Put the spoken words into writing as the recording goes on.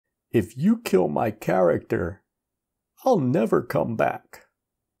If you kill my character, I'll never come back.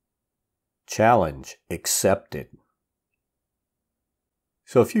 Challenge accepted.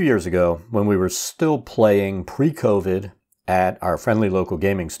 So a few years ago, when we were still playing pre-COVID at our friendly local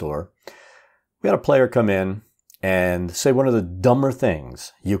gaming store, we had a player come in and say one of the dumber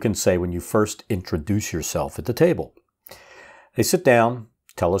things you can say when you first introduce yourself at the table. They sit down,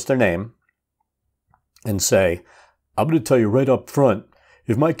 tell us their name, and say, I'm going to tell you right up front,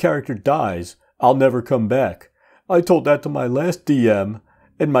 if my character dies, I'll never come back. I told that to my last DM,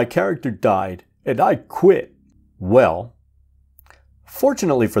 and my character died, and I quit. Well,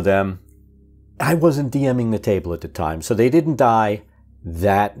 fortunately for them, I wasn't DMing the table at the time, so they didn't die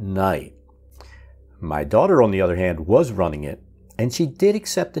that night. My daughter, on the other hand, was running it, and she did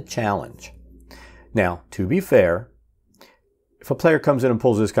accept the challenge. Now, to be fair, if a player comes in and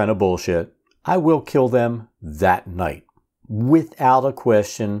pulls this kind of bullshit, I will kill them that night. Without a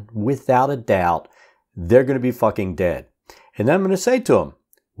question, without a doubt, they're going to be fucking dead. And then I'm going to say to them,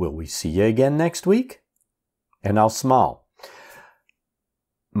 will we see you again next week? And I'll smile.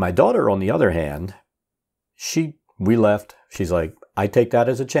 My daughter, on the other hand, we left. She's like, I take that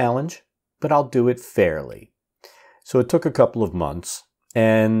as a challenge, but I'll do it fairly. So it took a couple of months,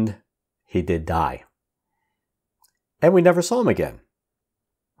 and he did die. And we never saw him again.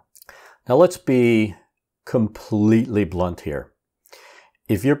 Now let's be completely blunt here.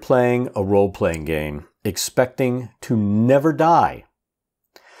 If you're playing a role-playing game expecting to never die,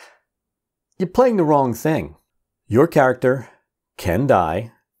 you're playing the wrong thing. Your character can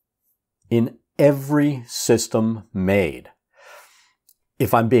die in every system made.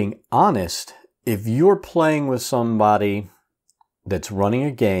 If I'm being honest, if you're playing with somebody that's running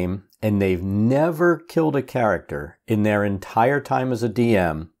a game and they've never killed a character in their entire time as a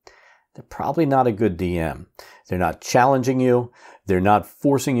DM, they're probably not a good DM. They're not challenging you. They're not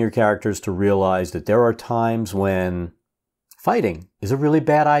forcing your characters to realize that there are times when fighting is a really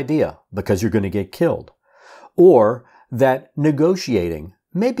bad idea because you're going to get killed. Or that negotiating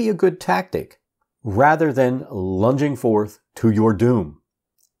may be a good tactic rather than lunging forth to your doom.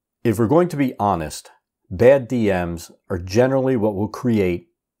 If we're going to be honest, bad DMs are generally what will create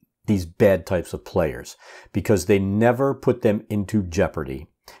these bad types of players because they never put them into jeopardy.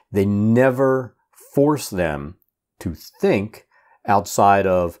 They never force them to think outside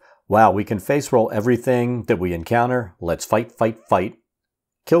of, wow, we can face roll everything that we encounter. Let's fight, fight, fight.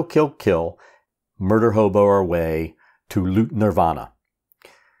 Kill, kill, kill. Murder hobo our way to loot nirvana.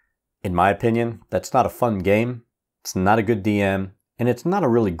 In my opinion, that's not a fun game. It's not a good DM. And it's not a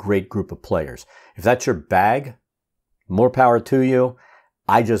really great group of players. If that's your bag, more power to you.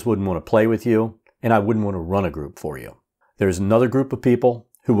 I just wouldn't want to play with you, and I wouldn't want to run a group for you. There's another group of people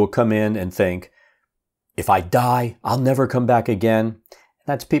who will come in and think, if I die, I'll never come back again. And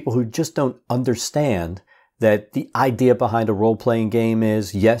that's people who just don't understand that the idea behind a role-playing game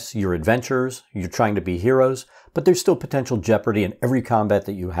is, yes, you're adventurers, you're trying to be heroes, but there's still potential jeopardy in every combat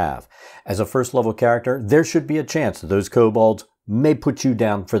that you have. As a first-level character, there should be a chance that those kobolds may put you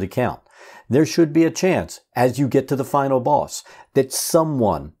down for the count. There should be a chance, as you get to the final boss, that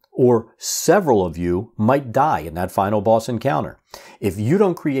someone or several of you might die in that final boss encounter. If you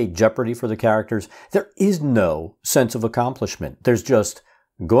don't create jeopardy for the characters, there is no sense of accomplishment. There's just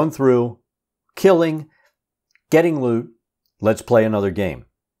going through, killing, getting loot, let's play another game.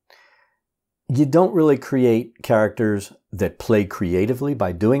 You don't really create characters that play creatively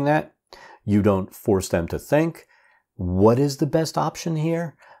by doing that. You don't force them to think. What is the best option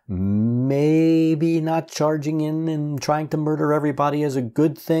here? Maybe not charging in and trying to murder everybody is a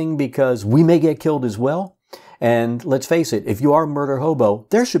good thing because we may get killed as well. And let's face it, if you are a murder hobo,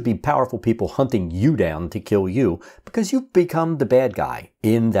 there should be powerful people hunting you down to kill you because you've become the bad guy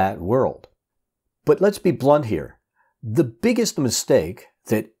in that world. But let's be blunt here. The biggest mistake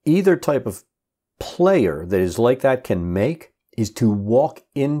that either type of player that is like that can make is to walk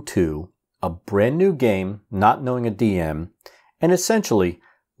into a brand new game, not knowing a DM, and essentially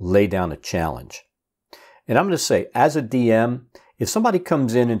lay down a challenge. And I'm going to say, as a DM, if somebody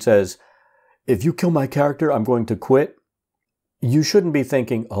comes in and says, if you kill my character, I'm going to quit, you shouldn't be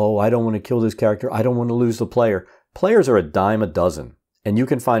thinking, oh, I don't want to kill this character. I don't want to lose the player. Players are a dime a dozen, and you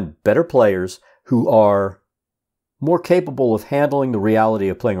can find better players who are more capable of handling the reality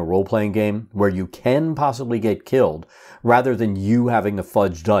of playing a role-playing game where you can possibly get killed rather than you having to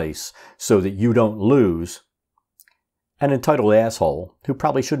fudge dice so that you don't lose an entitled asshole who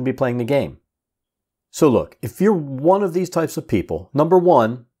probably shouldn't be playing the game. So look, if you're one of these types of people, number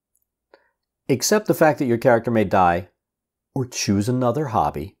one, accept the fact that your character may die or choose another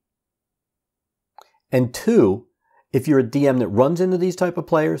hobby. And two, if you're a DM that runs into these type of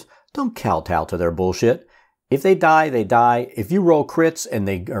players, don't kowtow to their bullshit. If they die, they die. If you roll crits and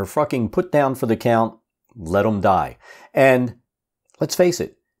they are fucking put down for the count, let them die. And let's face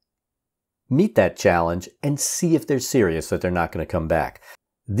it, meet that challenge and see if they're serious that they're not going to come back.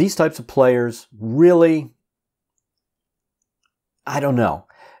 These types of players really, I don't know.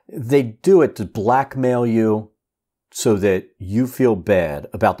 They do it to blackmail you so that you feel bad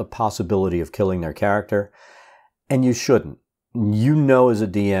about the possibility of killing their character. And you shouldn't. You know as a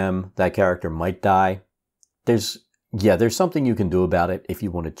DM that character might die. There's something you can do about it if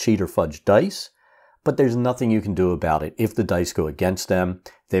you want to cheat or fudge dice, but there's nothing you can do about it if the dice go against them,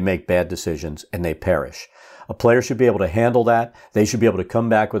 they make bad decisions, and they perish. A player should be able to handle that. They should be able to come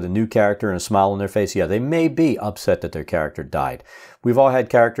back with a new character and a smile on their face. Yeah, they may be upset that their character died. We've all had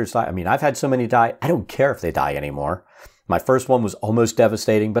characters die. I mean, I've had so many die, I don't care if they die anymore. My first one was almost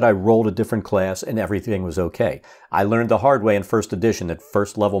devastating, but I rolled a different class and everything was okay. I learned the hard way in first edition that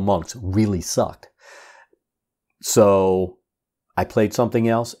first level monks really sucked. So I played something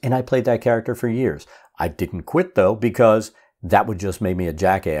else and I played that character for years. I didn't quit though, because that would just make me a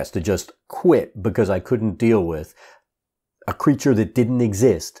jackass to just quit because I couldn't deal with a creature that didn't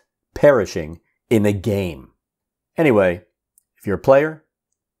exist perishing in a game. Anyway, if you're a player,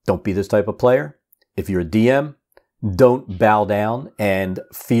 don't be this type of player. If you're a DM, don't bow down and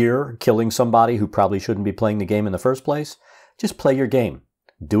fear killing somebody who probably shouldn't be playing the game in the first place. Just play your game.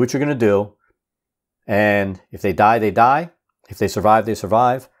 Do what you're going to do. And if they die, they die. If they survive, they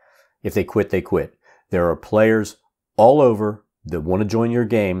survive. If they quit, they quit. There are players all over that want to join your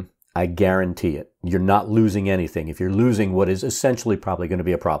game. I guarantee it. You're not losing anything if you're losing what is essentially probably going to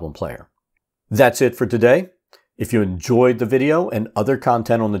be a problem player. That's it for today. If you enjoyed the video and other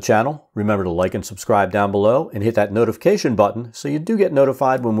content on the channel, remember to like and subscribe down below and hit that notification button so you do get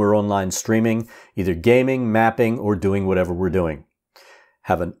notified when we're online streaming, either gaming, mapping, or doing whatever we're doing.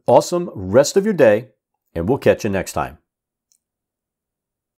 Have an awesome rest of your day, and we'll catch you next time.